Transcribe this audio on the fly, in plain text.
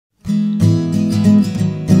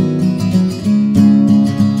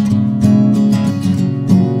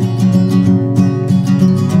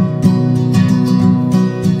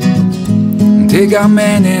Take a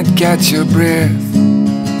minute, catch your breath.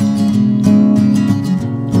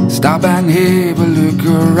 Stop and have a look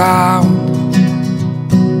around.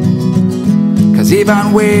 'Cause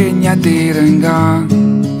even when you're dead and gone,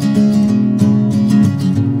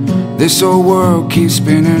 this whole world keeps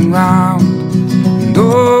spinning round. And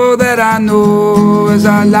all that I know is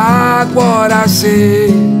I like what I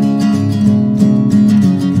see.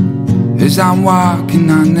 As I'm walking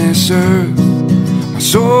on this earth, my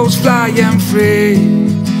soul's flying free.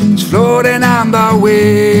 It's floating on the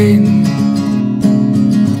wind,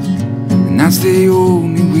 and that's the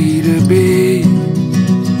only way to be.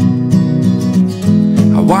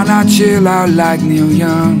 I wanna chill out like Neil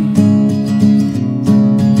Young,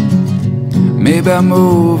 maybe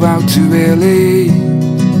move out to LA,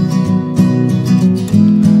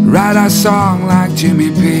 write a song like Jimmy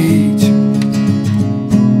Page.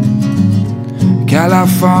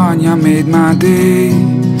 California made my day,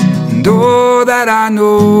 and all that I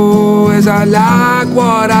know is I like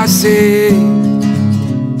what I see.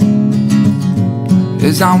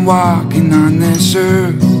 As I'm walking on this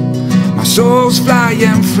earth, my soul's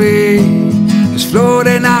flying free. It's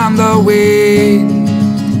floating on the wind,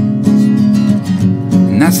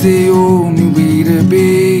 and that's the only way to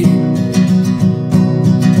be.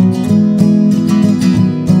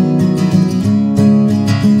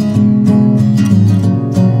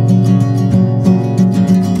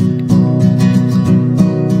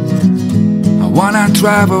 I wanna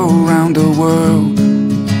travel around the world,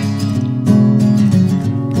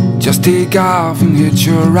 just take off and hitch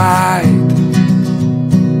a ride.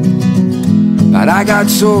 But I got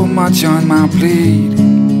so much on my plate.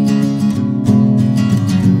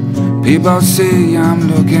 People say I'm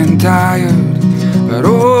looking tired, but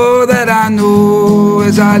all that I know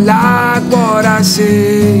is I like what I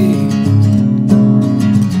see.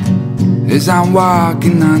 As I'm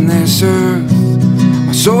walking on this earth,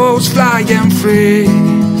 my soul's flying free.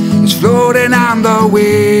 It's floating on the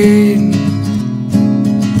wind,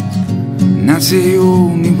 and that's the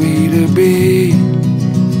only way to be.